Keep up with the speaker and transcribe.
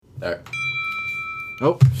All right.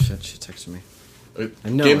 Oh, shit, she texted me. I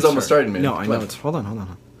know Game's almost started, man. No, I know it's... Hold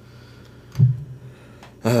on.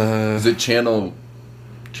 Is it channel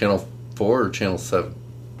 4 or channel 7?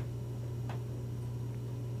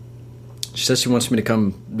 She says she wants me to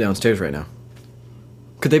come downstairs right now.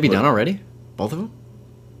 Could they be done already? Both of them?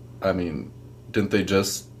 I mean, didn't they...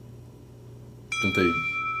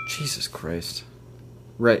 Jesus Christ.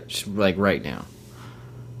 Right, like right now.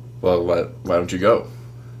 Well, why don't you go?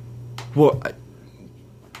 Well,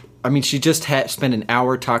 I mean, she just spent an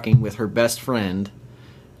hour talking with her best friend,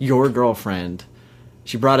 your girlfriend.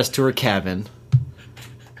 She brought us to her cabin.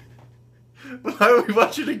 Why are we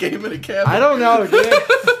watching a game in a cabin? I don't know, dude.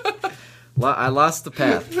 I lost the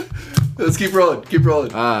path. Let's keep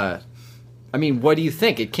rolling. I mean, what do you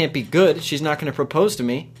think? It can't be good. She's not going to propose to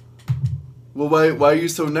me. Well, why are you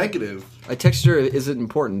so negative? I texted her, is it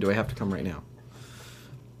important? Do I have to come right now?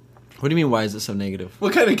 What do you mean, why is it so negative?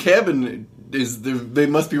 What kind of cabin is there? They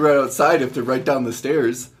must be right outside if they're right down the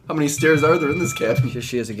stairs. How many stairs are there in this cabin? Here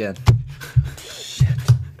she is again. Shit.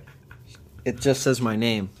 It just says my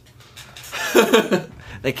name.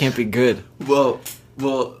 That can't be good. Well,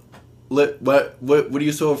 what are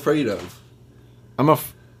you so afraid of?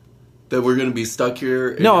 That we're gonna be stuck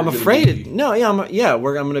here? No, I'm afraid. I'm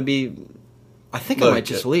gonna be. I think I might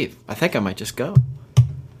just leave. I think I might just go.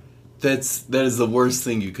 That is the worst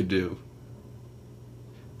thing you could do.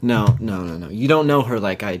 No. You don't know her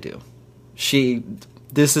like I do.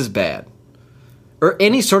 This is bad. Or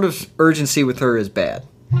any sort of urgency with her is bad.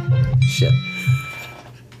 Shit.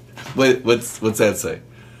 Wait, what's that say?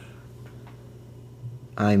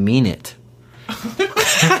 I mean it.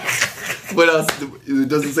 What else? It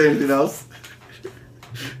doesn't say anything else?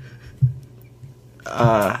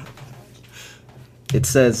 It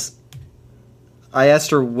says, I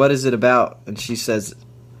asked her, what is it about? And she says,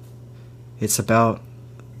 it's about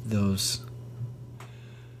those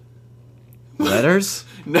letters?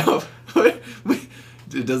 No.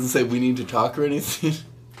 It doesn't say we need to talk or anything?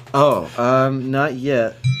 Oh, not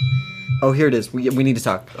yet. Oh, here it is. We need to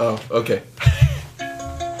talk. Oh, okay.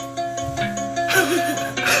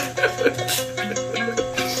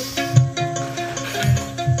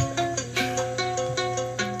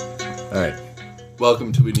 All right.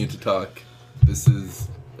 Welcome to We Need to Talk. This is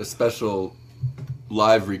a special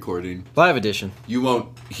live recording. Live edition. You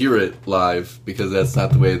won't hear it live because that's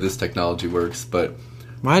not the way this technology works, but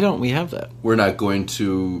why don't we have that? We're not going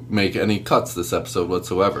to make any cuts this episode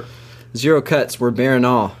whatsoever. 0 cuts. We're bearing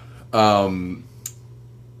all. No,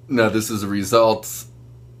 this is a result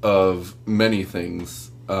of many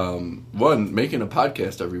things. One, making a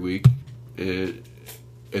podcast every week,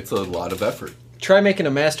 it's a lot of effort. Try making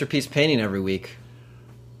a masterpiece painting every week.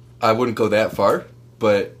 I wouldn't go that far,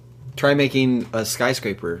 but... Try making a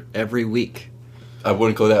skyscraper every week. I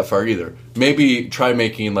wouldn't go that far either. Maybe try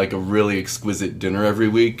making like a really exquisite dinner every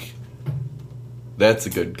week. That's a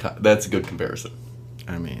good comparison.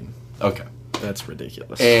 I mean... Okay. That's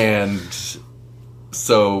ridiculous. And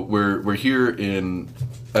so we're here in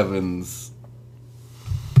Evan's...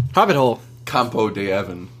 Hobbit hole. Campo de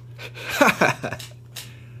Evan.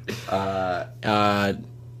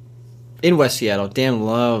 In West Seattle. Dan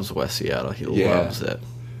loves West Seattle. He loves it.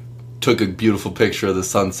 Took a beautiful picture of the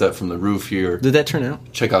sunset from the roof here. Did that turn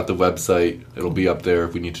out? Check out the website. It'll be up there.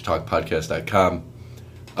 We need to talk podcast.com.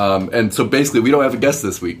 And so basically, we don't have a guest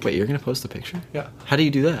this week. Wait, you're going to post the picture? Yeah. How do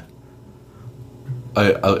you do that?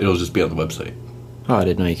 It'll just be on the website. Oh, I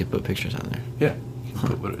didn't know you could put pictures on there. Yeah.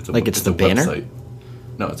 It's the banner? Website.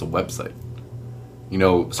 No, it's a website. You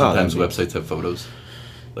know, sometimes websites have photos.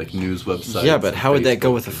 Like news websites. Yeah, but how would that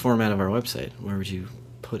go with the format of our website? Where would you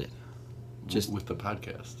put it? Just with the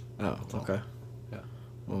podcast. Oh, okay. Yeah.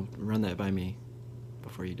 Well, run that by me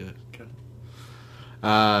before you do it. Okay.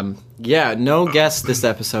 Yeah, no guests this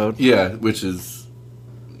episode. Yeah, which is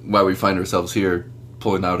why we find ourselves here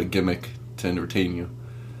pulling out a gimmick to entertain you.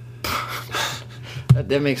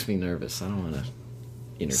 That makes me nervous. I don't want to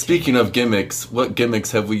entertain. Speaking of gimmicks, what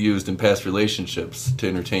gimmicks have we used in past relationships to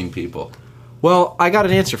entertain people? Well, I got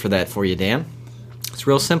an answer for that for you, Dan. It's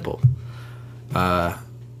real simple.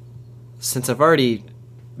 Since I've already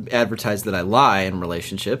advertised that I lie in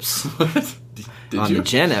relationships on the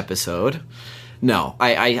Jen episode, no,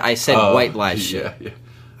 I said white lies shit. Yeah.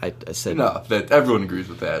 I said no. That everyone agrees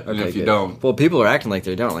with that. Okay, and if you good. don't, well, people are acting like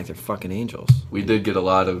they don't, like they're fucking angels. We did get a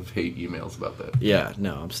lot of hate emails about that. Yeah,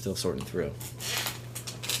 no, I'm still sorting through.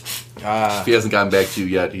 If he hasn't gotten back to you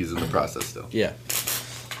yet, he's in the process still. Yeah.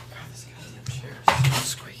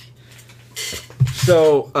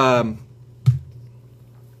 So,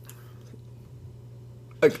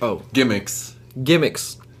 gimmicks.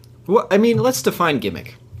 Gimmicks. Well, I mean, let's define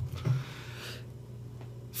gimmick.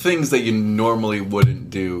 things that you normally wouldn't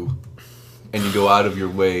do, and you go out of your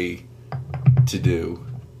way to do,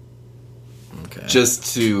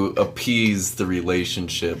 just to appease the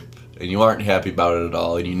relationship, and you aren't happy about it at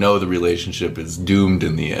all, and you know the relationship is doomed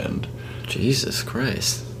in the end. Jesus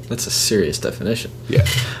Christ. That's a serious definition. Yeah.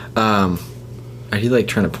 Are you like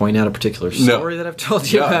trying to point out a particular story that I've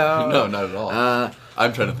told you about? No, not at all.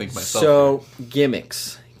 I'm trying to think myself. So,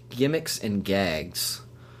 gimmicks and gags.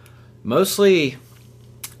 Mostly,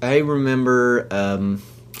 I remember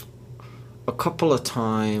a couple of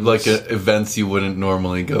times, like events you wouldn't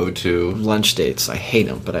normally go to. Lunch dates. I hate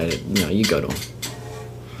them, but you go to them.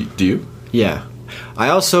 Do you? Yeah. I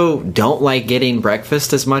also don't like getting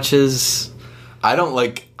breakfast as much as I don't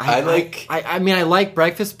like. I mean, I like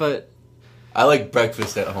breakfast, but I like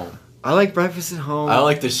breakfast at home. I like breakfast at home. I don't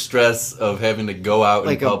like the stress of having to go out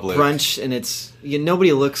in public. Like a brunch, and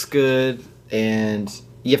nobody looks good, and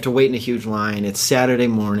you have to wait in a huge line. It's Saturday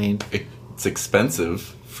morning. It's expensive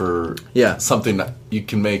for something that you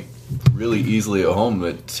can make really easily at home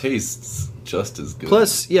that tastes just as good.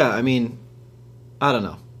 Plus, I mean, I don't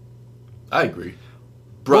know. I agree.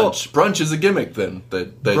 Brunch is a gimmick then that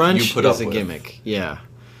you put up with. Brunch is a gimmick, yeah.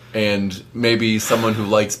 And maybe someone who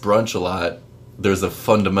likes brunch a lot, there's a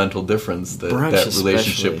fundamental difference that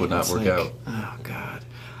relationship would not work out. Oh God,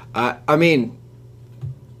 I mean,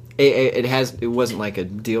 it wasn't like a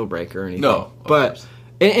deal breaker or anything. No, but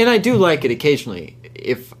and I do like it occasionally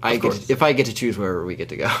if I get to choose wherever we get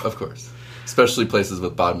to go. Of course, especially places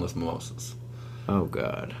with bottomless mimosas. Oh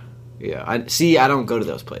God, yeah. I don't go to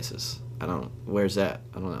those places. I don't. Where's that?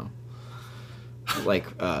 I don't know. Like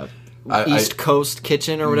East Coast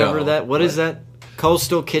Kitchen or whatever What is that?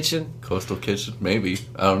 Coastal Kitchen? Coastal Kitchen? Maybe.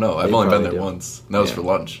 I don't know. I've only been there once. And that was for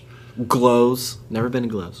lunch. Glows. Never been to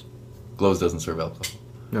Glows. Glows doesn't serve alcohol.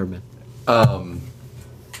 Never been.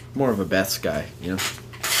 More of a Beth's guy,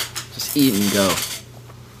 Just eat and go.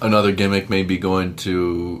 Another gimmick may be going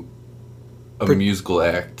to a musical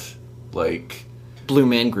act, like Blue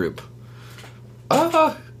Man Group.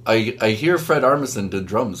 I hear Fred Armisen did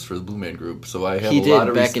drums for the Blue Man Group, so I have a lot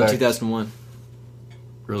of respect. He did back in 2001.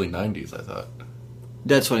 Early 90s, I thought.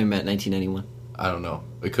 That's when he met, 1991. I don't know.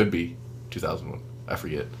 It could be 2001. I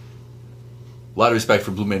forget. A lot of respect for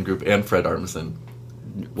Blue Man Group and Fred Armisen.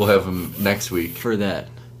 We'll have him next week. For that.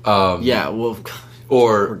 Or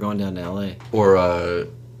we're going down to L.A. Or,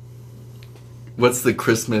 what's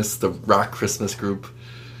the rock Christmas group?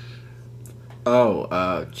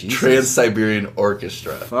 Oh, Jesus. Trans-Siberian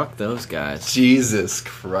Orchestra. Fuck those guys. Jesus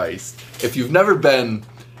Christ. If you've never been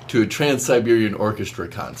to a Trans-Siberian Orchestra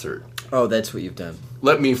concert... Oh, that's what you've done.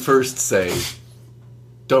 Let me first say,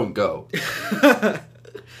 don't go.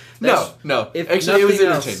 No. Actually, it was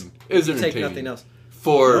entertaining. It was entertaining. Take nothing else.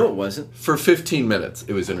 No, it wasn't. For 15 minutes,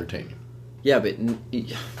 it was entertaining. Yeah, but...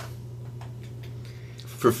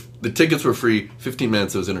 The tickets were free, 15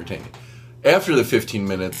 minutes, it was entertaining. After the 15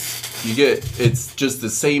 minutes, it's just the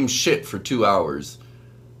same shit for 2 hours.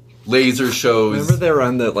 Laser shows. Remember they were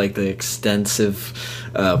on the extensive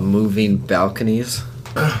moving balconies?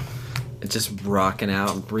 Just rocking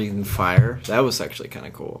out and breathing fire. That was actually kind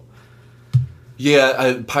of cool.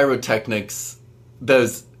 Yeah, pyrotechnics.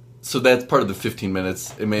 So that's part of the 15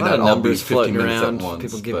 minutes. It may not all be 15 minutes at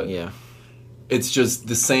once. It's just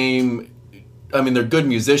the same... I mean, they're good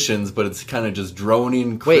musicians, but it's kind of just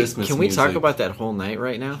droning Christmas music. Wait, can we talk about that whole night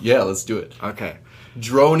right now? Yeah, let's do it. Okay.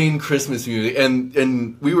 Droning Christmas music,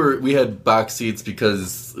 and we had box seats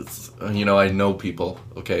because it's, I know people.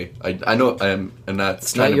 Okay, I know I'm not.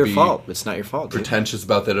 It's not your fault. It's not your fault. Pretentious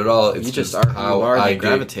about that at all. It's you just how I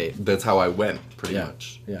gravitate. That's how I went. Pretty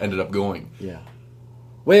much. Yeah. Ended up going. Yeah.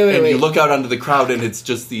 Wait. And you look out onto the crowd, and it's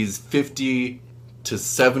just these 50 to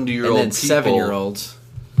 70-year-old and then people 7-year-olds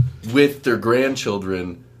with their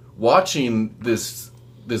grandchildren watching this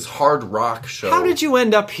hard rock show. How did you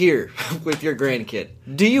end up here with your grandkid?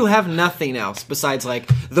 Do you have nothing else besides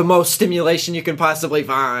the most stimulation you can possibly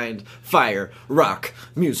find? Fire, rock,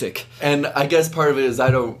 music. And I guess part of it is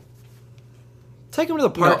I don't... Take them to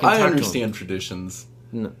the park and talk I understand traditions.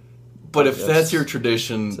 No. But if that's your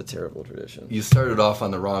tradition... It's a terrible tradition. You started off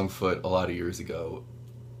on the wrong foot a lot of years ago.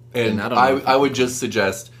 And I would just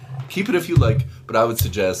suggest... Keep it if you like, but I would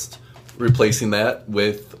suggest replacing that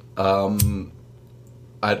with...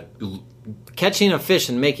 catching a fish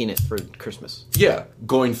and making it for Christmas. Yeah,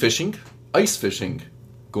 going fishing, ice fishing,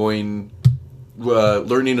 learning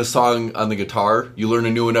a song on the guitar. You learn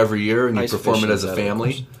a new one every year, and you perform it as a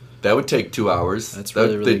family. That would take 2 hours. That's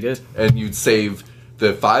really good. And you'd save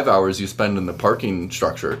the 5 hours you spend in the parking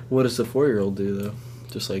structure. What does the 4-year-old do, though?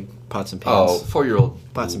 Just pots and pans? Oh,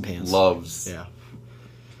 4-year-old pots and pans loves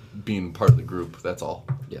being part of the group. That's all.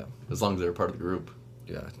 Yeah. As long as they're part of the group.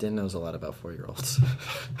 Yeah. Dan knows a lot about 4-year-olds.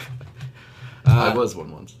 I was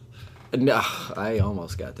one once. No, I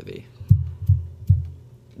almost got to be.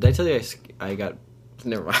 Did I tell you I got...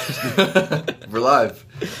 Never mind. We're live.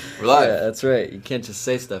 We're live. Yeah, that's right. You can't just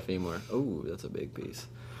say stuff anymore. Ooh, that's a big piece.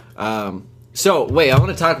 So, wait, I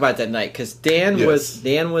want to talk about that night, because Dan was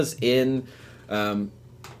in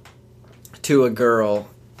to a girl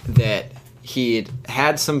that he'd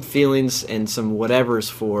had some feelings and some whatevers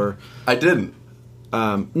for. I didn't.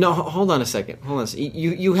 No, hold on a second.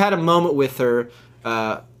 You had a moment with her,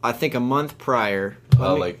 I think a month prior.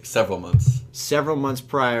 Like several months. Several months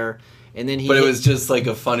prior. And then But it was just like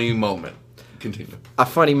a funny moment. Continue. A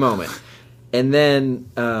funny moment. And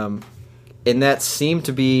then, and that seemed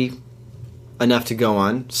to be enough to go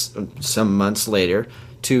on some months later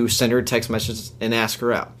to send her a text message and ask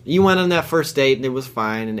her out. You went on that first date and it was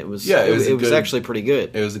fine and it was actually pretty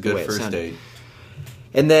good. It was a good first date.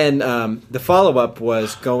 And then the follow-up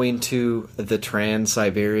was going to the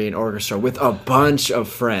Trans-Siberian Orchestra with a bunch of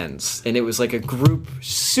friends. And it was like a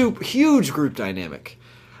huge group dynamic.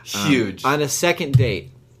 Huge. On a second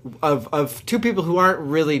date of two people who aren't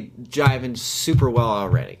really jiving super well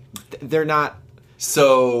already. They're not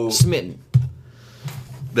smitten.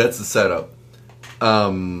 That's the setup.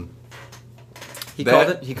 He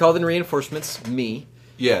called in reinforcements, me.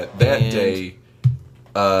 Yeah, that day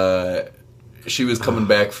she was coming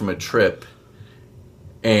back from a trip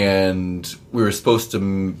and we were supposed to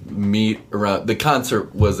meet around... The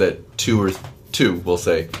concert was at 2, we'll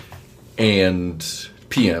say, and...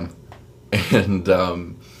 p.m. and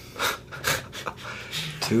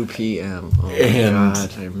 2 p.m. Oh my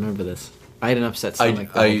God, I remember this. I had an upset stomach.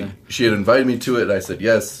 She had invited me to it. And I said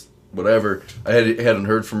yes, whatever. I hadn't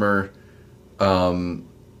heard from her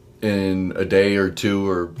in a day or 2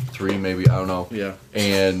 or 3, maybe, I don't know. Yeah.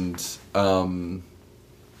 And so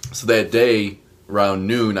that day around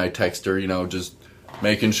noon, I text her, just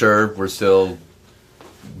making sure we're still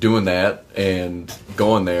doing that and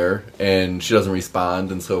going there, and she doesn't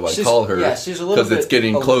respond, and so I call her because it's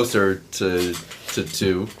getting closer to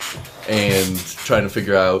 2, and trying to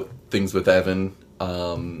figure out things with Evan,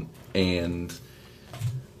 and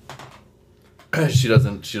she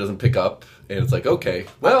doesn't pick up, and it's like, okay,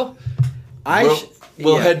 well,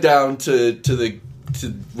 we'll head down to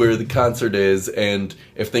where the concert is, and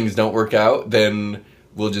if things don't work out, then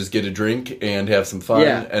we'll just get a drink and have some fun,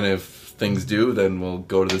 and if things do, then we'll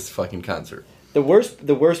go to this fucking concert. The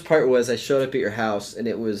worst part was I showed up at your house and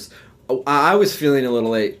it was... I was feeling a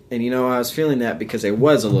little late, and I was feeling that because I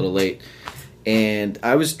was a little late, and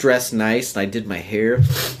I was dressed nice and I did my hair,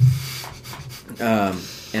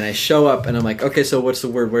 and I show up and I'm like, okay, so what's the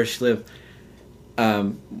word? Where does she live?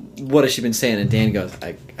 What has she been saying? And Dan goes,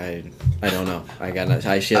 I don't know. I got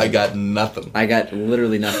nothing. I got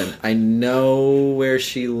literally nothing. I know where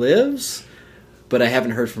she lives, but I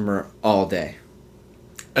haven't heard from her all day.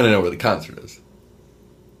 And I know where the concert is.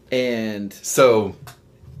 And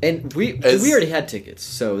we already had tickets,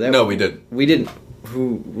 so no, we didn't. We didn't.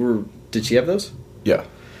 Did she have those? Yeah.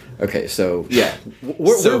 Okay, so yeah,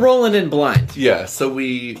 we're rolling in blind. Yeah, so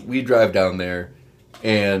we drive down there,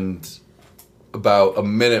 and about a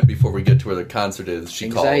minute before we get to where the concert is,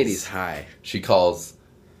 anxiety's high. She calls,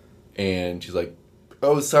 and she's like,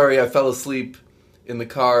 "Oh, sorry, I fell asleep in the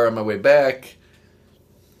car on my way back."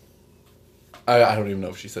 I don't even know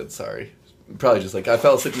if she said sorry. Probably just like, I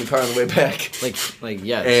fell asleep in the car on the way back. Like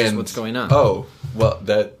yeah, that's just what's going on. Oh, well,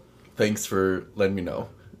 thanks for letting me know.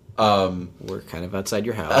 We're kind of outside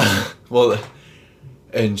your house. Well,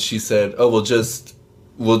 and she said, oh, we'll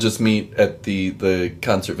just meet at the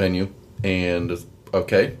concert venue. And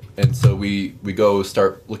okay. And so we go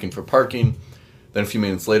start looking for parking. Then a few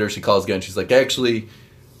minutes later, she calls again. She's like, actually,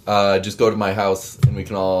 just go to my house and we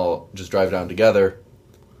can all just drive down together.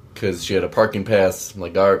 Because she had a parking pass. I'm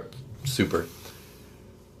like, all right, super.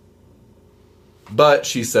 But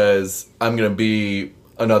she says, I'm going to be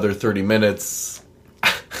another 30 minutes.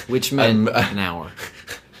 Which meant an hour.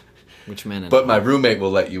 But my roommate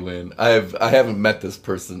will let you in. I haven't met this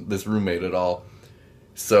roommate at all.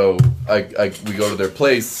 So we go to their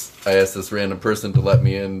place. I ask this random person to let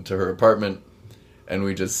me into her apartment. And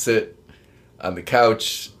we just sit on the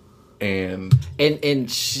couch and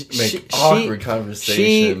she, awkward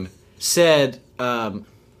conversation. She said, I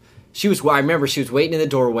remember she was waiting in the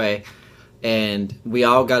doorway, and we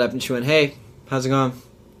all got up and she went, "Hey, how's it going?"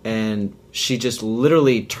 And she just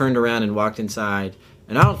literally turned around and walked inside,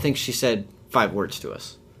 and I don't think she said 5 words to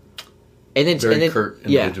us. And then curt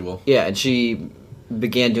individual. Yeah, and she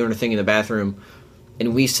began doing her thing in the bathroom,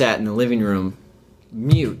 and we sat in the living room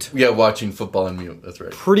mute. Yeah, watching football on mute. That's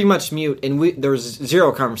right. Pretty much mute, and there was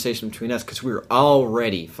zero conversation between us because we were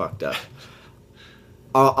already fucked up.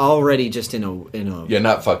 Already just in a. Yeah,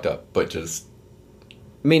 not fucked up, but just.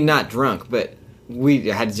 I mean, not drunk, but we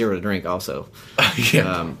had zero to drink also.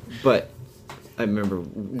 Yeah. But I remember.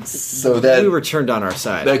 So that we were turned on our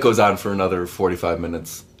side. That goes on for another 45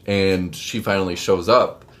 minutes, and she finally shows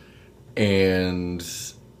up, and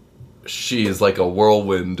she is like a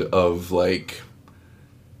whirlwind of like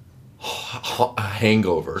a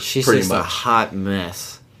hangover. She's pretty just much a hot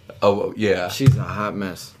mess. Oh yeah, she's a hot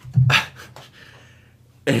mess.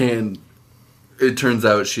 And it turns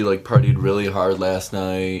out she like partied really hard last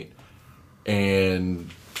night, and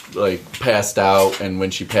like passed out. And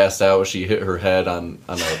when she passed out, she hit her head on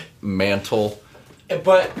a mantle.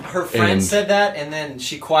 But her friend said that, and then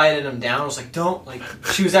she quieted him down. I was like, don't, like,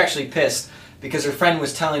 she was actually pissed because her friend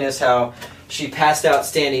was telling us how she passed out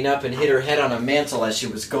standing up and hit her head on a mantle as she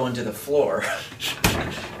was going to the floor.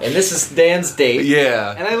 And this is Dan's date.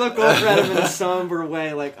 Yeah. And I look over at him in a somber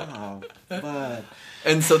way, like, oh, bud.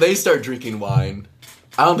 And so they start drinking wine.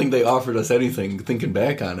 I don't think they offered us anything, thinking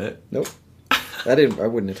back on it. Nope. I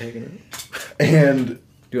wouldn't have taken it.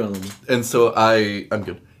 And so I'm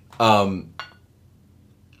good.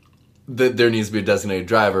 There needs to be a designated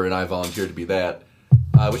driver, and I volunteered to be that,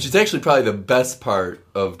 which is actually probably the best part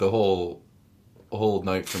of the whole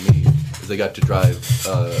night for me, is I got to drive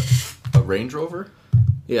a Range Rover.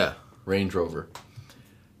 Yeah, Range Rover.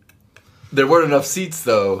 There weren't enough seats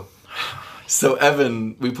though, so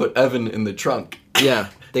we put Evan in the trunk. Yeah,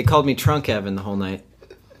 they called me Trunk Evan the whole night.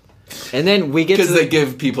 And then we get because they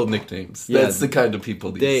give people nicknames. Yeah, that's the kind of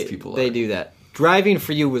people these people are. They do that. Driving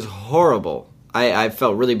for you was horrible. I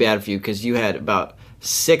felt really bad for you because you had about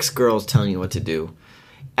 6 girls telling you what to do.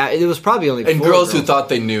 It was probably only 4 girls who thought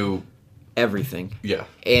they knew everything. Yeah.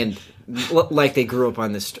 And like they grew up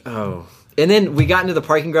on this. Oh. And then we got into the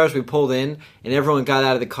parking garage, we pulled in, and everyone got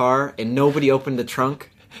out of the car, and nobody opened the trunk.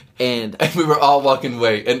 And we were all walking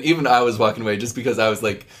away. And even I was walking away just because I was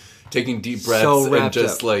like taking deep breaths and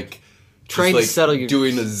just like trying to settle your...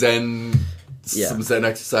 doing a some Zen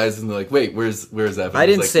exercises, and they're like, wait, where's Evan? I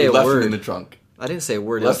didn't say a left word. Him in the trunk. I didn't say a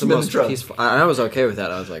word. Left it was the most peaceful. I was okay with that.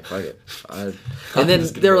 I was like, fuck it. And then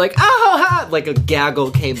they were like, oh, ha! Like a gaggle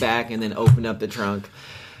came back and then opened up the trunk.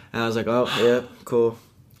 And I was like, oh, yeah, cool.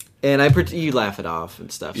 And you laugh it off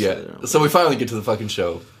and stuff. Yeah. So we finally get to the fucking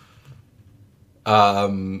show.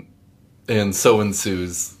 And so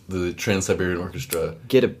ensues the Trans-Siberian Orchestra.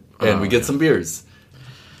 We get some beers.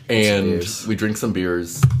 And we drink some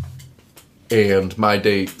beers. And my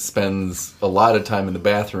date spends a lot of time in the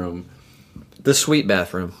bathroom. The sweet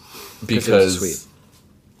bathroom. Because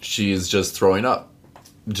she is just throwing up.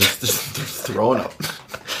 Just throwing up.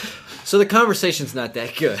 So the conversation's not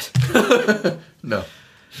that good. No.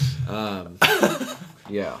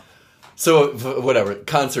 Yeah. So, whatever.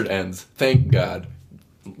 Concert ends. Thank God.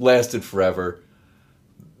 Lasted forever.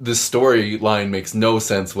 The storyline makes no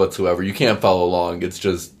sense whatsoever. You can't follow along. It's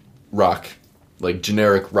just rock. Like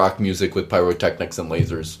generic rock music with pyrotechnics and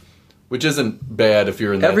lasers. Which isn't bad if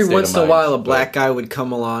you're in that Every state once of in a mind, while, a black guy would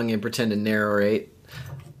come along and pretend to narrate.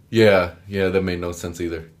 Yeah, that made no sense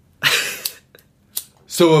either.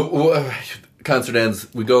 So, concert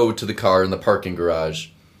ends. We go to the car in the parking garage.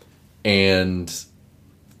 And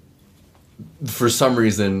for some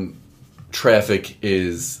reason, traffic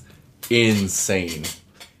is insane.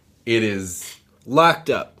 It is locked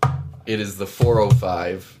up. It is the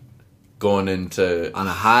 405 going into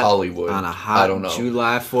Hollywood on a hot I don't know.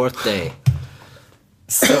 July 4th day.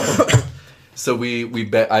 So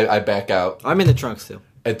I back out. I'm in the trunk still.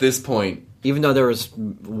 At this point, even though there was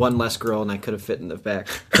one less girl and I could have fit in the back.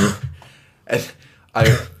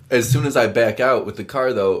 As soon as I back out with the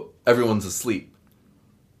car, though, everyone's asleep.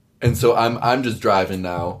 And so I'm just driving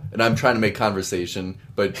now, and I'm trying to make conversation,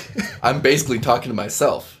 but I'm basically talking to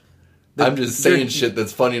myself. I'm just saying shit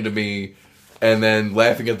that's funny to me, and then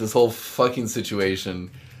laughing at this whole fucking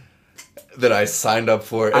situation that I signed up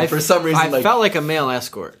for. And for some reason, I felt like a male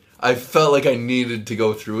escort. I felt like I needed to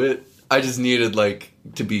go through it. I just needed, like,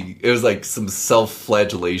 to be... It was like some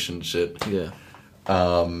self-flagellation shit. Yeah.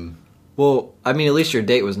 Well, I mean, at least your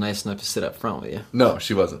date was nice enough to sit up front with you. No,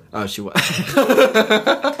 she wasn't. Oh, she was.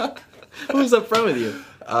 Who was up front with you?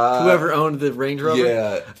 Whoever owned the Range Rover?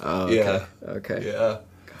 Yeah. Oh, okay. Yeah. Okay. Yeah.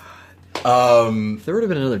 God. If there would have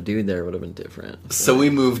been another dude there, it would have been different. So we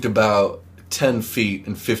moved about 10 feet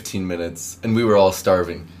in 15 minutes, and we were all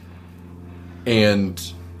starving. And...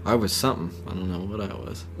 I was something. I don't know what I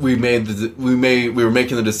was. We were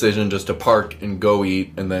making the decision just to park and go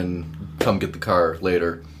eat and then come get the car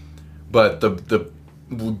later. But the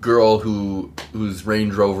girl whose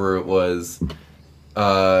Range Rover it was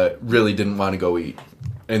really didn't want to go eat,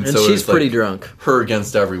 and so she's pretty drunk. Her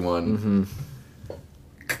against everyone.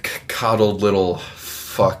 Coddled little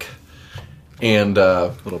fuck, and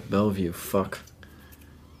little Bellevue fuck.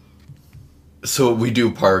 So we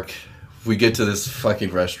do park. We get to this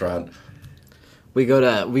fucking restaurant. We go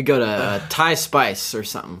to Thai Spice or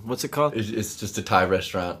something. What's it called? It's just a Thai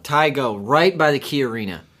restaurant. Thai Go, right by the Key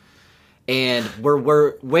Arena. And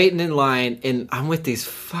we're waiting in line, and I'm with these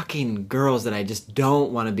fucking girls that I just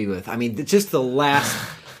don't want to be with. I mean, just the last...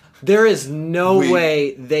 There is no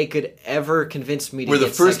way they could ever convince me to We're the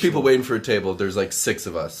first sexual. people waiting for a table. There's like 6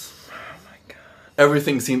 of us. Oh my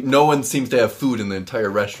god. No one seems to have food in the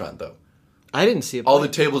entire restaurant, though. I didn't see it. All the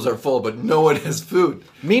tables are full, but no one has food.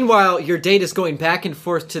 Meanwhile, your date is going back and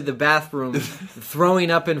forth to the bathroom,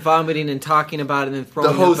 throwing up and vomiting and talking about it and then throwing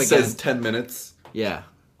up again. The host says 10 minutes. Yeah.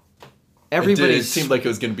 It seemed like it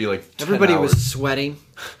was going to be like 10 everybody hours. was sweating.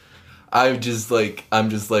 I'm just like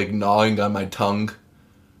gnawing on my tongue,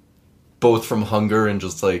 both from hunger and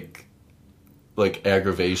just like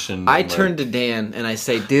aggravation. I turned to Dan and I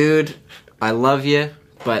say, "Dude, I love you,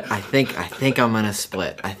 but I think I'm gonna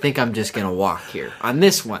split. I think I'm just gonna walk here on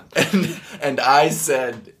this one." And I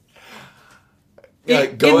said, "Go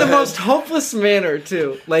in the most hopeless manner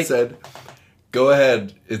too." Like said, "Go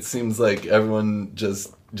ahead. It seems like everyone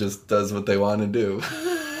just does what they want to do."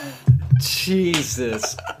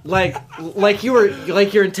 Jesus, like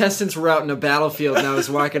your intestines were out in a battlefield and I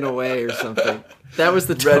was walking away or something. That was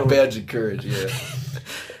the tone. Red badge of courage, yeah.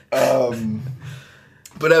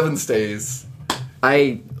 But Evan stays.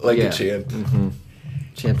 A champ. Mm-hmm.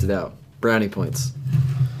 Champed it out. Brownie points.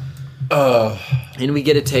 And we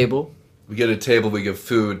get a table. We get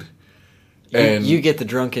food. And you get the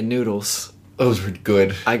drunken noodles. Those were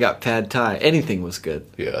good. I got pad thai. Anything was good.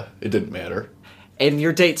 Yeah, it didn't matter. And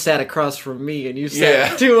your date sat across from me, and you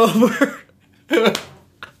sat 2 over.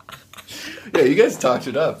 Yeah, you guys talked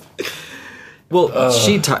it up. Well,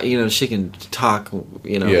 she can talk,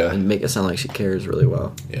 and make it sound like she cares really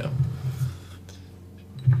well. Yeah.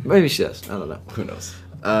 Maybe she does. I don't know. Who knows?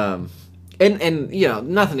 And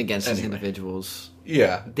nothing against these individuals.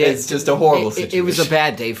 Yeah, it's just a horrible situation. It was a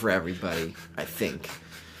bad day for everybody, I think.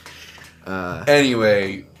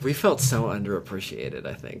 Anyway, we felt so underappreciated,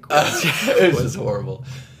 I think. It was horrible.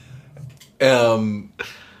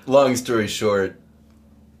 Long story short,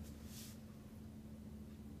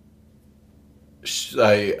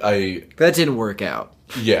 I that didn't work out.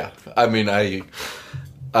 Yeah, I mean, I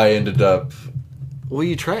ended up. Well,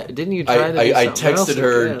 didn't you try? I texted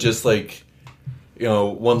her just like,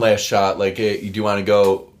 one last shot. Like, hey, do you want to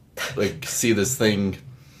go, see this thing?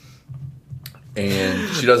 And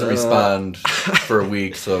she doesn't respond for a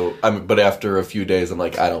week. So but after a few days, I'm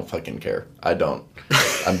like, I don't fucking care. I don't.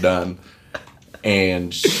 I'm done.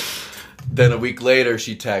 And then a week later,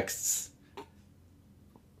 she texts,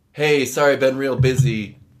 "Hey, sorry, I've been real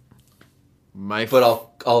busy. But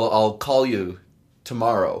I'll call you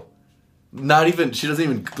tomorrow." Not even, she doesn't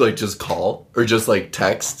even just call or just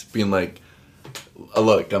text, being like,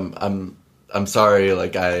 "Look, I'm sorry.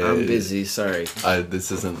 I'm busy. Sorry.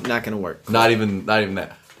 This isn't not gonna work. Not even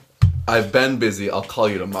that. I've been busy. I'll call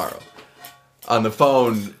you tomorrow." On the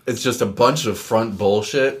phone, it's just a bunch of front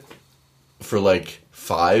bullshit for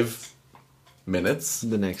 5 minutes.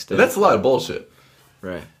 The next day. And that's a lot of bullshit.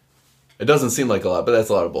 Right. It doesn't seem like a lot, but that's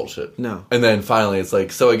a lot of bullshit. No. And then finally,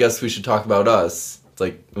 it's so I guess we should talk about us. It's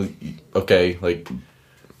okay,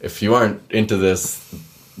 if you aren't into this,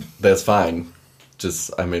 that's fine.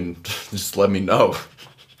 Just let me know.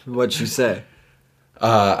 What'd you say?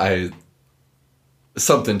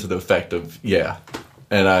 Something to the effect of, yeah.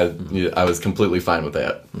 And I was completely fine with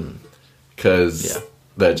that. Because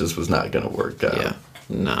that just was not going to work out. Yeah.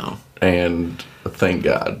 No. And thank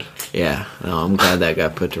God. Yeah. No, I'm glad that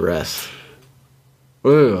got put to rest.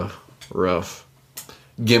 Ooh. Rough.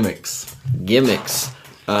 Gimmicks.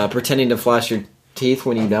 Pretending to floss your teeth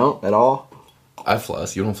when you don't at all. I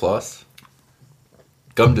floss. You don't floss?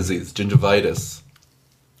 Gum disease. Gingivitis.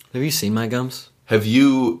 Have you seen my gums? Have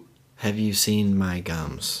you seen my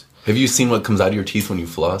gums? Have you seen what comes out of your teeth when you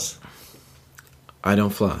floss? I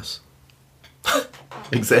don't floss.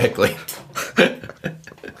 Exactly.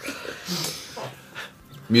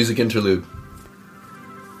 Music interlude.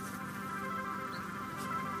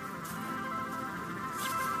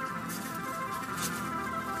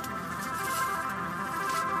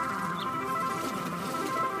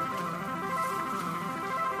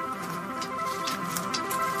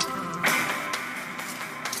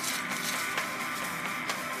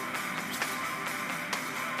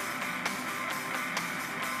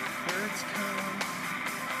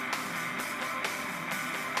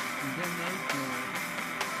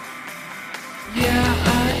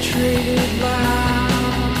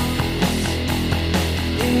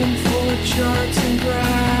 charts and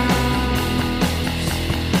graphs,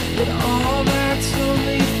 but all that's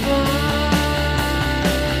only fun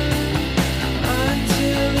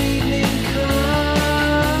until evening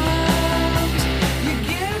comes. Your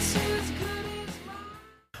guess is as good as mine.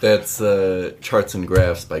 That's Charts and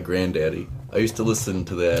Graphs by Grandaddy. I used to listen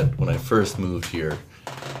to that when I first moved here.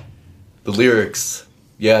 The lyrics,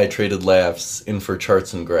 yeah, I traded laughs in for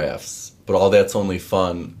charts and graphs, but all that's only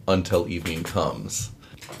fun until evening comes.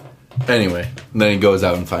 Anyway, and then he goes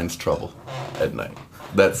out and finds trouble at night.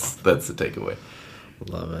 That's the takeaway.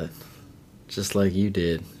 Love it. Just like you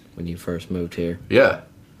did when you first moved here. Yeah,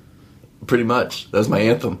 pretty much. That was my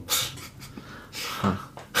anthem.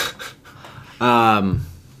 I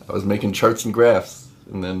was making charts and graphs,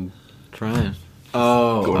 and then trying.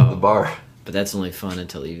 Going to the bar. But that's only fun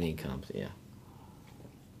until evening comes, yeah.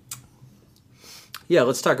 Yeah,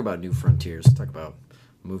 let's talk about new frontiers. Let's talk about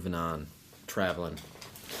moving on, traveling.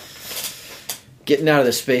 Getting out of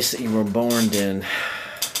the space that you were born in.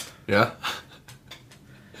 Yeah?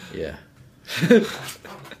 Yeah.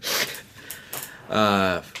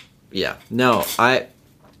 Yeah. No, I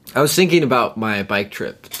was thinking about my bike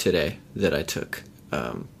trip today that I took.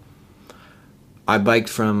 I biked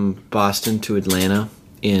from Boston to Atlanta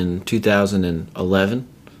in 2011.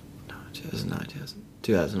 No,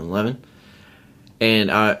 2011. And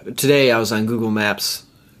today I was on Google Maps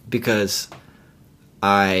because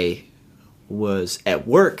I was at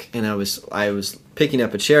work and I was picking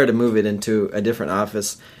up a chair to move it into a different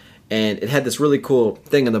office, and it had this really cool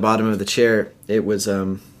thing on the bottom of the chair. It was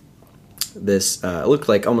this it looked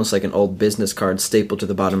like almost like an old business card stapled to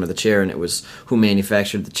the bottom of the chair, and it was who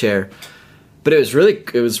manufactured the chair. But it was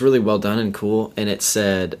really well done and cool, and it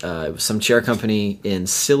said it was some chair company in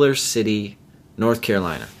Siller City, North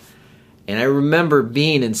Carolina. And I remember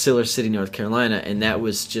being in Siller City, North Carolina, and that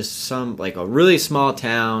was just a really small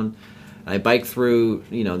town. I biked through,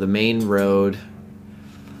 the main road,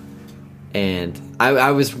 and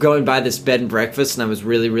I was going by this bed and breakfast, and I was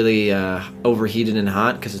really, really overheated and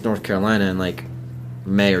hot because it's North Carolina in like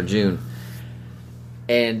May or June.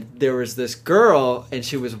 And there was this girl, and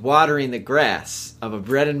she was watering the grass of a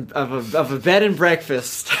bed and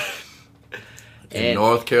breakfast in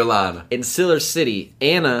North Carolina, in Siller City.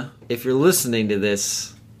 Anna, if you're listening to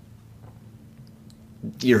this,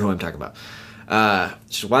 you're who I'm talking about.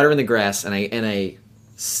 She's watering the grass, and I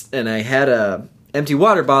had a empty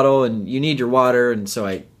water bottle, and you need your water, and so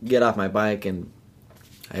I get off my bike and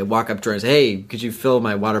I walk up to her and say, "Hey, could you fill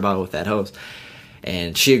my water bottle with that hose?"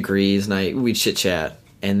 And she agrees, and we chit chat,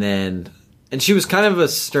 and she was kind of a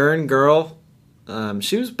stern girl.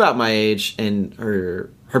 She was about my age, and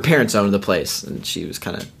her parents owned the place, and she was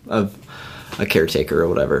kind of a caretaker or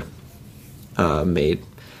whatever, maid.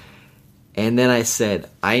 And then I said,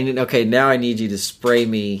 "Okay, now I need you to spray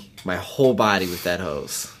me my whole body with that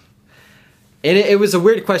hose." And it was a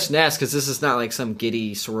weird question to ask because this is not like some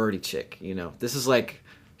giddy sorority chick, This is like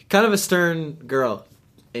kind of a stern girl.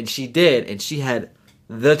 And she did, and she had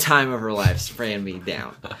the time of her life spraying me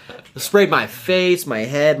down. Sprayed my face, my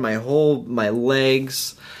head, my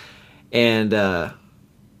legs, and then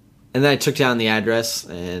I took down the address,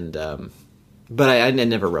 and but I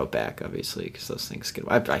never wrote back, obviously, because those things get.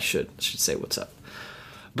 I should say what's up,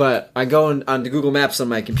 but I go onto Google Maps on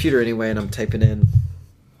my computer anyway, and I'm typing in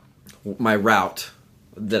my route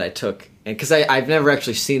that I took, and because I've never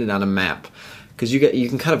actually seen it on a map, because you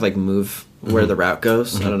can kind of like move where the route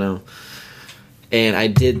goes. I don't know. And I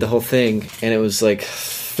did the whole thing, and it was like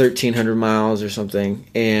 1,300 miles or something.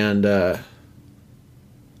 And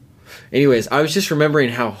anyways, I was just remembering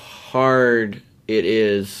how hard it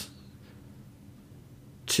is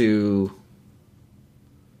to,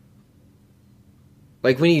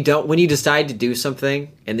 like, when you decide to do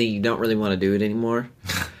something and then you don't really want to do it anymore,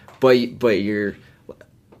 but you're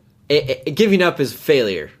giving up is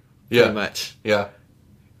failure. Pretty much. Yeah.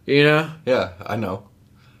 Yeah, I know.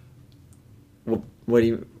 What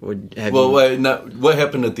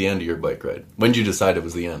happened at the end of your bike ride? When did you decide it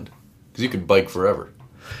was the end? Because you could bike forever.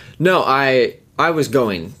 No, I was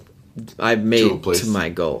going. I made to my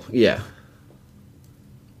goal. Yeah.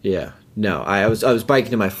 No, I was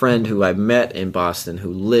biking to my friend who I met in Boston,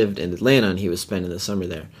 who lived in Atlanta, and he was spending the summer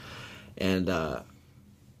there. And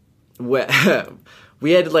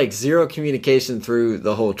we had like zero communication through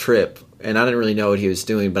the whole trip, and I didn't really know what he was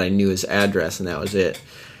doing, but I knew his address, and that was it.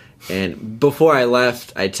 And before I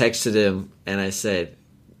left, I texted him, and I said,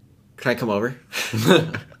 "Can I come over?"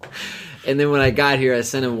 And then when I got here, I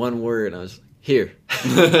sent him one word, and I was like, "Here."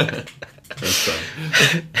 That's fun.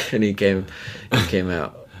 And he came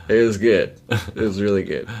out. It was good. It was really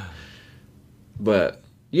good. But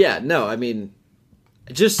yeah, no, I mean,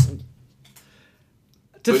 just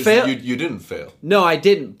to But fail. You didn't fail. No, I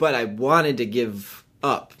didn't, but I wanted to give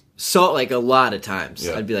up. So, like, a lot of times.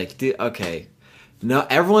 Yeah. I'd be like, dude, okay. No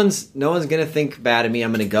one's going to think bad of me.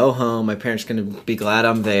 I'm going to go home. My parents are going to be glad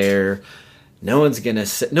I'm there. No one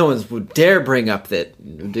would dare bring up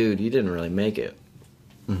that, dude, you didn't really make it.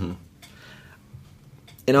 Mm-hmm.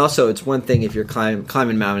 And also, it's one thing if you're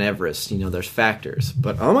climbing Mount Everest, there's factors.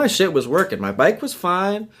 But all my shit was working. My bike was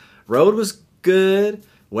fine. Road was good.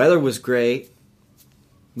 Weather was great.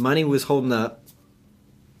 Money was holding up.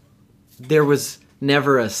 There was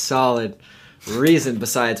never a solid reason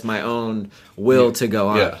besides my own will to go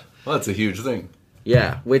on. Yeah. Well, that's a huge thing.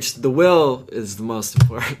 Yeah, which the will is the most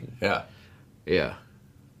important. Yeah. Yeah.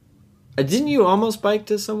 Didn't you almost bike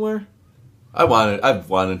to somewhere? I've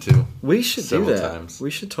wanted to. We should do several that. times.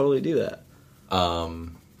 We should totally do that. I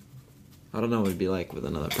don't know what it'd be like with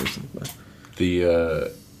another person. But.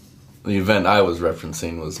 The event I was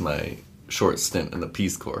referencing was my short stint in the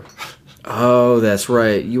Peace Corps. Oh, that's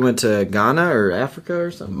right. You went to Ghana or Africa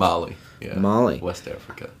or something? Mali. Yeah. Mali. West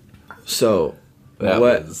Africa. So, That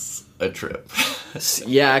what? was a trip.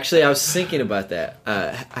 Yeah, actually, I was thinking about that.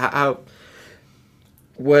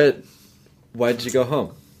 Why did you go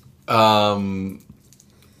home? I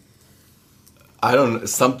don't.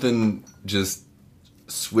 Something just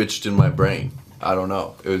switched in my brain. I don't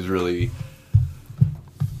know. It was really.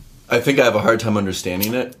 I think I have a hard time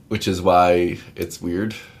understanding it, which is why it's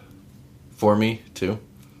weird for me too.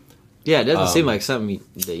 Yeah, it doesn't seem like something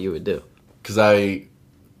that you would do. Because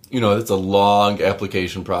it's a long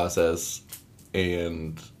application process,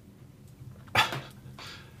 and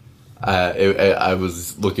I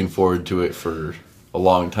was looking forward to it for a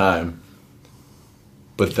long time.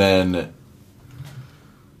 But then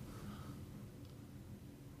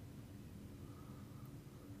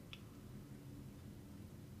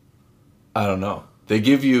I don't know. They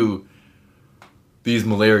give you these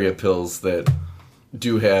malaria pills that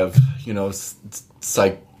do have,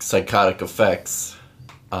 psychotic effects.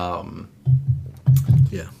 Yeah.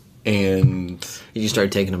 And You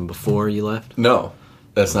started taking them before you left? no,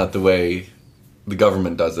 that's not the way the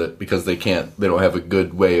government does it, because they don't have a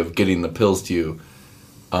good way of getting the pills to you,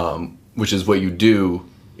 which is what you do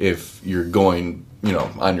if you're going,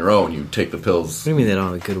 on your own. You take the pills. What do you mean they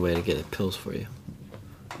don't have a good way to get the pills for you?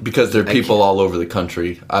 Because there are people all over the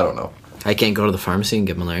country. I don't know. I can't go to the pharmacy and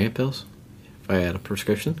get malaria pills if I had a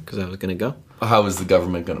prescription because I was going to go. How is the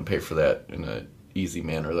government going to pay for that in an easy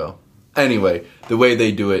manner, though? Anyway, the way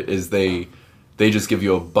they do it is they just give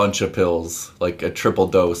you a bunch of pills, like a triple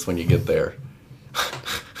dose when you get there. I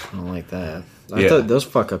don't like that. I Yeah. thought those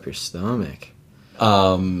fuck up your stomach.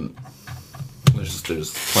 There's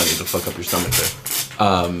plenty to fuck up your stomach there.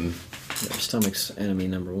 Your stomach's enemy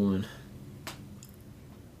number one.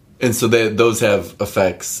 And so those have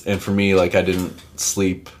effects. And for me, I didn't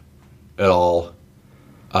sleep at all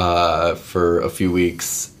for a few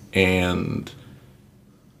weeks. And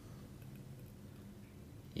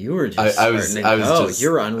You were just I was just- you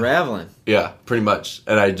were unraveling. yeah, pretty much.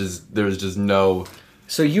 And there was just no...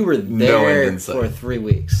 So you were No there end in sight. for 3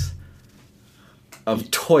 weeks of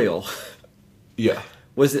toil. Yeah.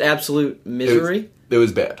 Was it absolute misery? It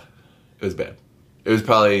was bad. It was bad. It was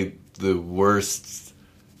probably the worst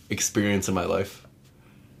experience in my life.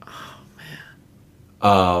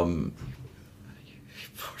 Oh man.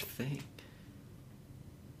 Poor thing.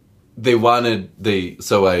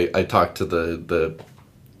 So I talked to the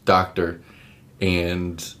doctor,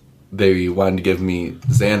 and they wanted to give me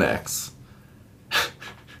Xanax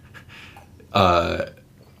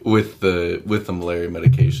with the malaria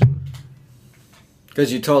medication.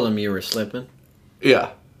 Because you told him you were slipping?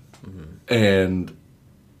 Yeah. And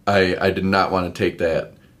I did not want to take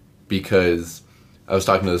that because I was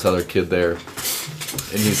talking to this other kid there,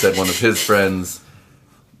 and he said one of his friends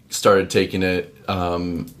started taking it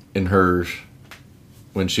when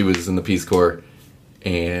she was in the Peace Corps,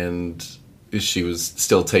 and she was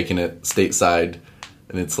still taking it stateside.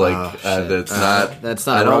 And it's like, Oh, shit. that's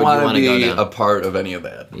not I a don't road you want to wanna go be down. a part of any of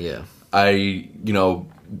that. Yeah. I,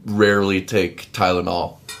 rarely take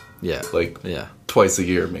Tylenol, Yeah. Yeah. twice a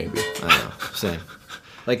year maybe. I know. Same.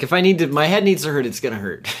 Like if my head needs to hurt, it's gonna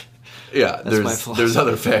hurt. Yeah, my there's philosophy.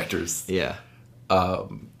 other factors Yeah.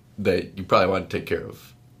 that you probably want to take care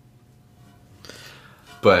of.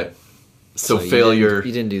 But so you failure.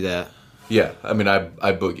 You didn't do that. Yeah, I mean, I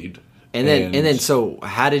boogied. And then so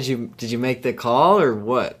how did you make the call or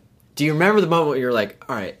what? Do you remember the moment where you're like,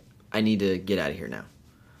 all right, I need to get out of here now?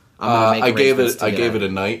 I gave it a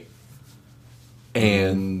night,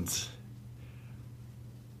 and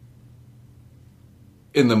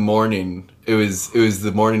in the morning, it was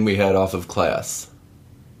the morning we had off of class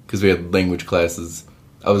because we had language classes,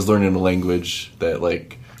 I was learning a language that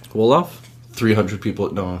like Wolof? 300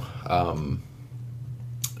 people. No,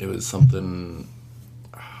 it was something.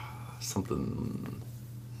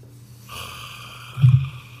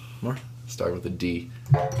 More? Start with a D.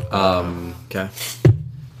 Okay.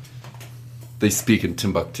 They speak in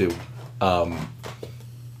Timbuktu,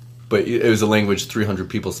 but it was a language 300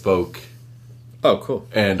 people spoke. Oh, cool.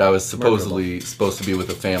 And I was supposedly supposed to be with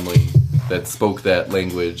a family that spoke that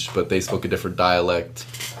language, but they spoke a different dialect.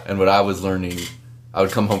 And what I was learning, I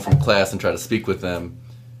would come home from class and try to speak with them,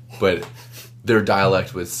 but their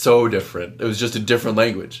dialect was so different. It was just a different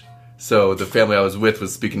language. So the family I was with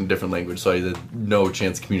was speaking a different language, so I had no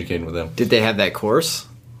chance of communicating with them. Did they have that course?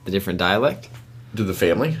 The different dialect? To the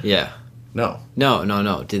family? Yeah. No.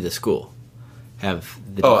 No. Did the school have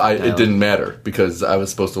the dialect? It didn't matter because I was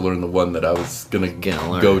supposed to learn the one that I was gonna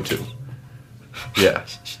go to. Yeah.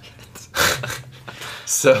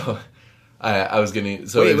 So I was getting.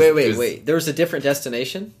 So wait. There was a different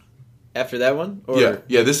destination after that one? Or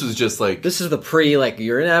yeah. This was just like this is the like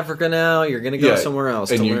you're in Africa now. You're gonna go somewhere else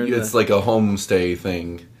and to learn. It's like a homestay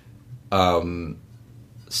thing.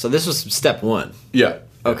 So this was step 1. Yeah.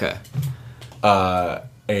 Okay.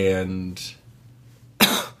 And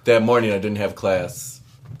that morning I didn't have class,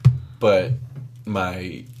 but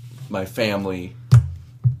my family,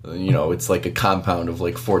 it's like a compound of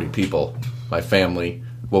like 40 people. My family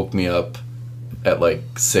woke me up at like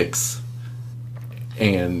 6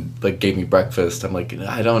 and like gave me breakfast. I'm like,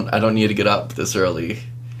 I don't need to get up this early.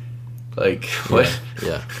 Like what?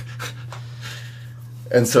 Yeah.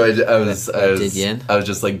 And so I was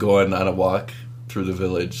just like going on a walk through the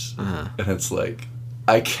village, and it's like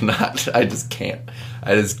I just can't.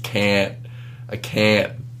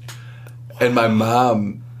 And my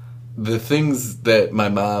mom, the things that my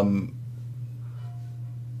mom,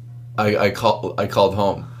 I called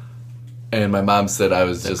home, and my mom said I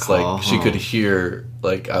was just like home. She could hear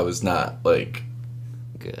like I was not like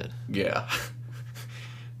good. Yeah.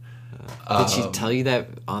 Did she tell you that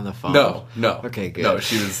on the phone? No. Okay, good. No,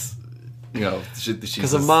 she was, she's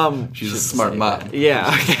because a mom. She's a smart mom. That. Yeah,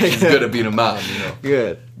 okay. She's good at being a mom.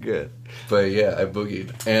 Good. But yeah, I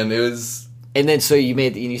boogied, and it was. And then so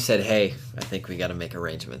you said, "Hey, I think we got to make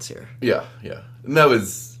arrangements here." Yeah, and that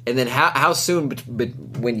was. And then how soon? But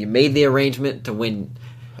when you made the arrangement to when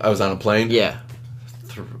I was on a plane. Yeah,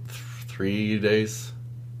 3 days,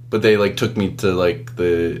 but they like took me to like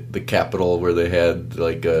the capital where they had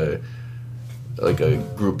like a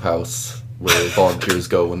group house where volunteers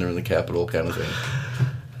go when they're in the capital kind of thing.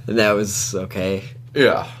 And that was okay.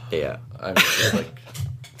 Yeah. I mean, like.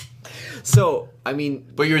 So I mean,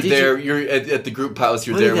 but you're there. You're at the group house.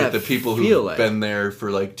 You're there with the people who've been there for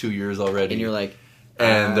like 2 years already. And you're like,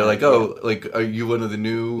 and they're like, "Oh, like, are you one of the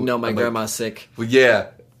new?" No, my grandma's sick. Well, yeah.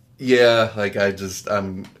 Like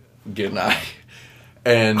I'm getting high,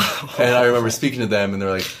 and I remember speaking to them, and they're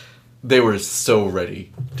like, they were so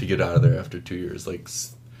ready to get out of there after 2 years, like.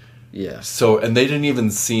 Yeah. So, and they didn't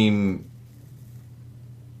even seem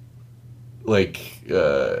like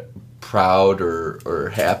proud or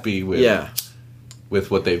happy with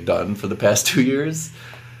what they've done for the past 2 years.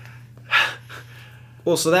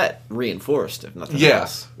 Well, so that reinforced, if nothing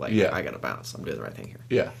else. Like, I gotta bounce. I'm doing the right thing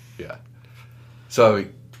here. Yeah. So,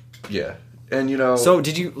 yeah. And, So,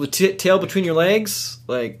 did you tail between your legs?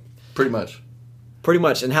 Like... Pretty much.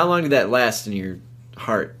 And how long did that last in your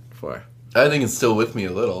heart for? I think it's still with me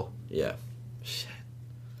a little. Yeah. Shit.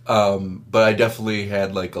 But I definitely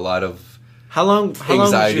had, like, a lot of... How long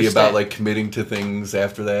anxiety about, like, committing to things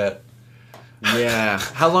after that. Yeah.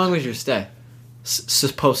 How long was your stay?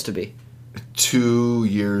 Supposed to be? 2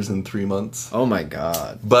 years and 3 months. Oh my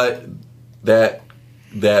god! But that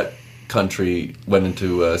country went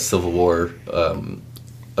into a civil war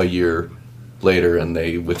a year later, and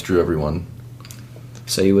they withdrew everyone.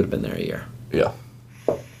 So you would have been there a year. Yeah.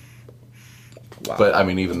 Wow. But I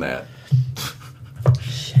mean, even that.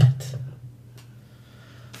 Shit.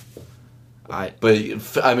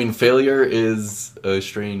 But I mean, failure is a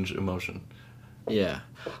strange emotion. Yeah.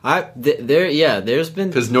 There's been...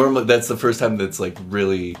 Because normally that's the first time that's like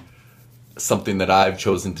really something that I've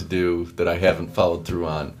chosen to do that I haven't followed through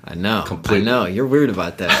on. I know. Completely. I know. You're weird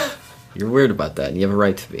about that. You're weird about that, and you have a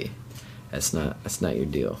right to be. That's not your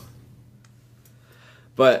deal.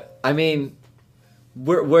 But I mean,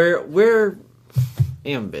 we're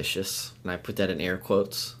ambitious, and I put that in air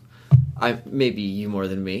quotes. Maybe you more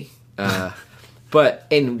than me.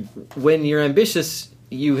 But when you're ambitious,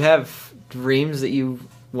 you have dreams that you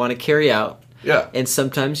want to carry out. Yeah. And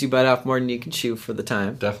sometimes you bite off more than you can chew for the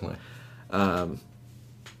time. Definitely.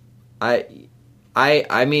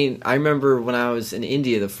 I mean, I remember when I was in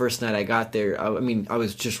India the first night I got there. I mean, I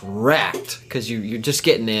was just racked because you're just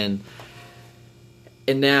getting in,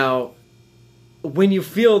 and now when you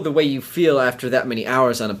feel the way you feel after that many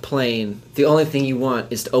hours on a plane, the only thing you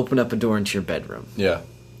want is to open up a door into your bedroom. Yeah.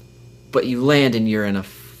 But you land and you're in a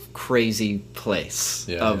crazy place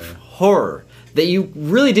of horror that you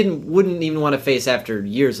really wouldn't even want to face after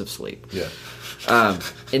years of sleep. Yeah.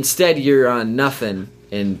 Instead, you're on nothing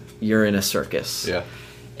and you're in a circus. Yeah.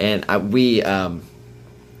 And we got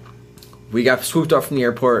swooped up from the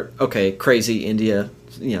airport. Okay, crazy India.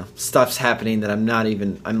 You know, stuff's happening that I'm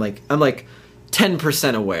like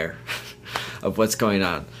 10% aware of what's going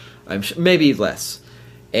on. Maybe less.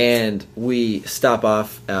 And we stop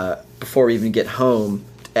off before we even get home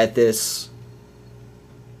at this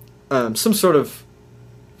some sort of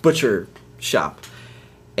butcher shop,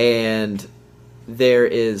 and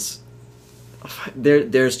there's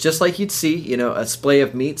just like you'd see, you know, a splay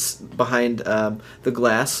of meats behind the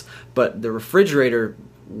glass, but the refrigerator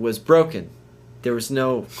was broken. There was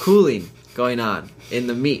no cooling going on in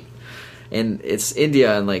the meat, and it's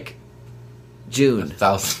India in like June,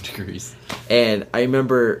 1,000 degrees. And I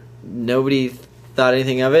remember nobody thought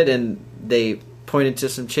anything of it, and they pointed to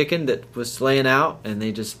some chicken that was laying out, and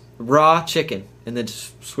they just raw chicken, and then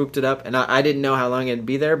just swooped it up. And I didn't know how long it'd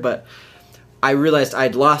be there, but I realized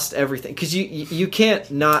I'd lost everything, because you can't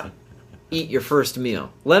not eat your first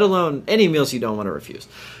meal, let alone any meals you don't want to refuse.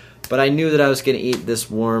 But I knew that I was going to eat this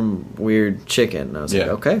warm, weird chicken. And I was like,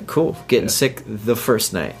 okay, cool. Getting sick the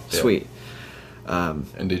first night. Sweet.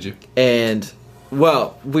 And did you? And,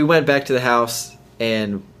 well, we went back to the house,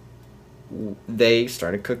 and they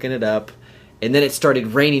started cooking it up. And then it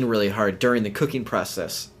started raining really hard during the cooking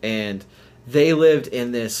process. And they lived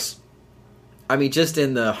in this, I mean, just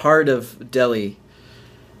in the heart of Delhi.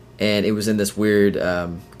 And it was in this weird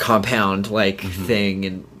compound-like thing.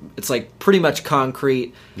 And it's like pretty much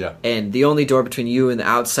concrete. Yeah. And the only door between you and the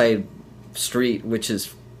outside street, which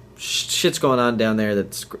is shit's going on down there.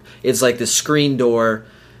 It's like this screen door,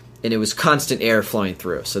 and it was constant air flowing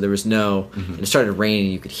through. So there was no, and it started raining,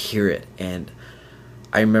 and you could hear it. And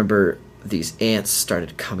I remember these ants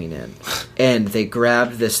started coming in, and they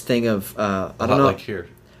grabbed this thing of I don't know, like here.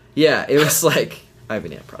 Yeah, it was like I have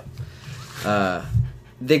an ant problem.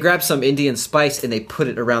 They grabbed some Indian spice and they put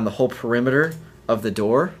it around the whole perimeter of the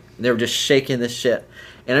door. And they were just shaking this shit.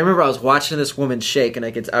 And I remember I was watching this woman shake, and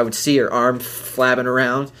I would see her arm flapping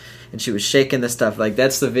around, and she was shaking this stuff. Like,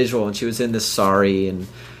 that's the visual. And she was in this sari, and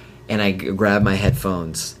I grabbed my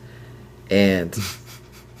headphones, and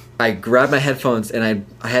I grabbed my headphones, and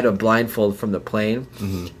I had a blindfold from the plane,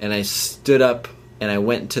 and I stood up, and I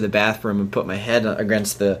went into the bathroom and put my head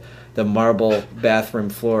against the marble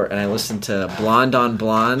bathroom floor, and I listened to Blonde on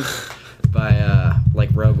Blonde by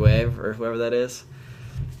like Rogue Wave or whoever that is,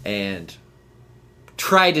 and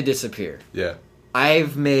tried to disappear. Yeah.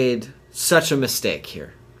 I've made such a mistake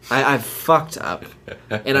here. I've fucked up,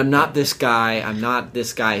 and I'm not this guy. I'm not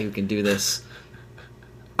this guy who can do this.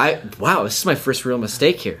 Wow, this is my first real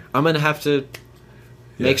mistake here. I'm gonna have to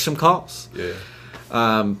make some calls. Yeah.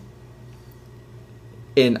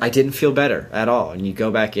 And I didn't feel better at all. And you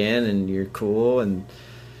go back in, and you're cool, and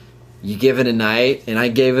you give it a night, and I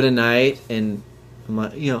gave it a night, and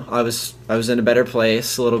you know, I was in a better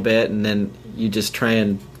place a little bit, and then you just try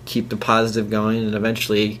and keep the positive going, and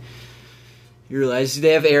eventually you realize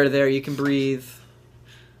they have air there, you can breathe.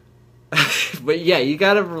 But yeah, you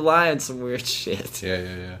gotta rely on some weird shit.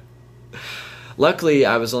 Yeah. Luckily,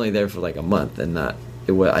 I was only there for like a month, and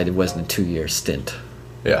it wasn't a 2-year stint.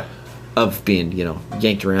 Yeah. Of being, you know,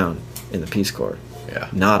 yanked around in the Peace Corps. Yeah.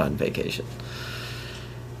 Not on vacation.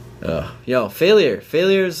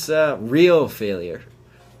 Failure's real failure.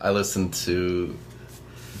 I listened to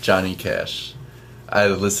Johnny Cash. I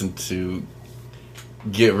listened to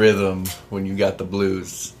Get Rhythm When You Got the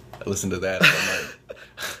Blues. I listened to that all night.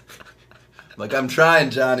 Like, I'm trying,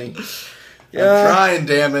 Johnny. Yeah. I'm trying,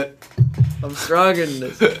 damn it. I'm strong in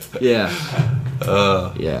this. Yeah.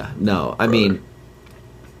 Yeah. No, I mean,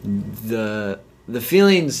 the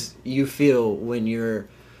feelings you feel when you're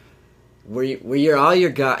where you're all your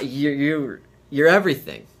God, you're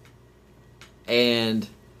everything, and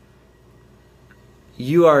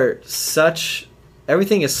you are such,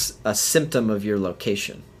 everything is a symptom of your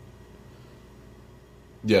location.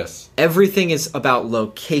 Yes. Everything is about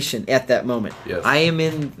location at that moment. Yes. I am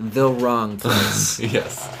in the wrong place.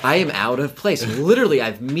 Yes. I am out of place. Literally,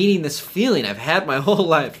 I'm meeting this feeling I've had my whole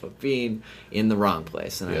life of being in the wrong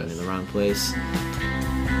place. And I'm in the wrong place.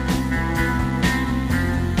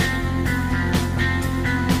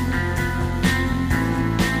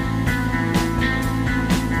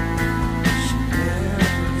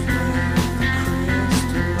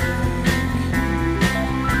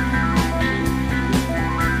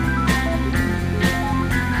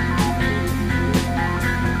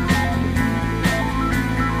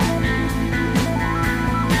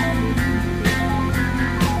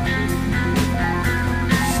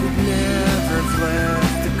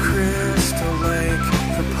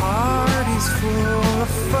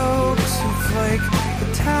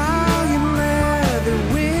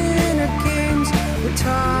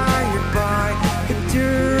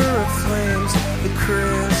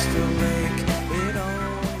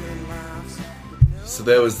 so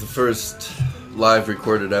that was the first live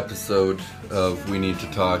recorded episode of We Need to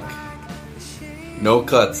Talk. No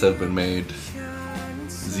cuts have been made.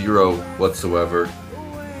 0 whatsoever.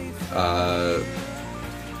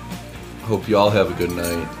 Hope you all have a good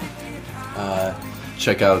night.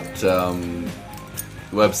 Check out the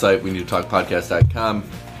website, we need to talk podcast.com.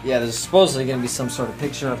 Yeah, there's supposedly going to be some sort of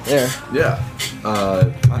picture up there. Yeah.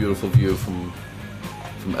 Beautiful view from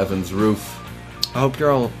Evan's roof. I hope you're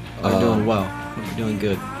all doing well. Hope you're doing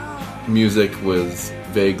good. Music was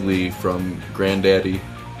vaguely from Granddaddy.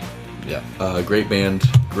 Yeah. Great band.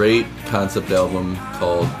 Great concept album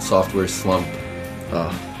called Software Slump.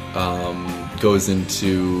 Goes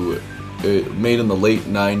into... made in the late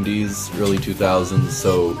 90s, early 2000s,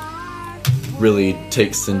 so really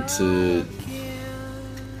takes into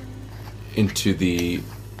the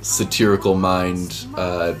satirical mind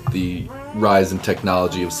the rise in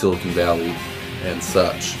technology of Silicon Valley and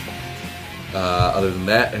such. Other than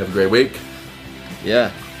that, have a great week.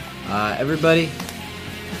 Yeah. Everybody,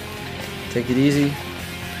 take it easy.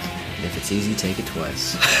 If it's easy, take it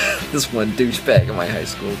twice. This one douchebag in my high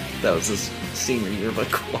school, that was his senior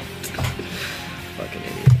yearbook quote. Fucking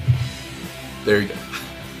idiot. There you go.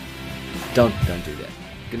 Don't do that.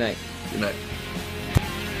 Good night. Good night.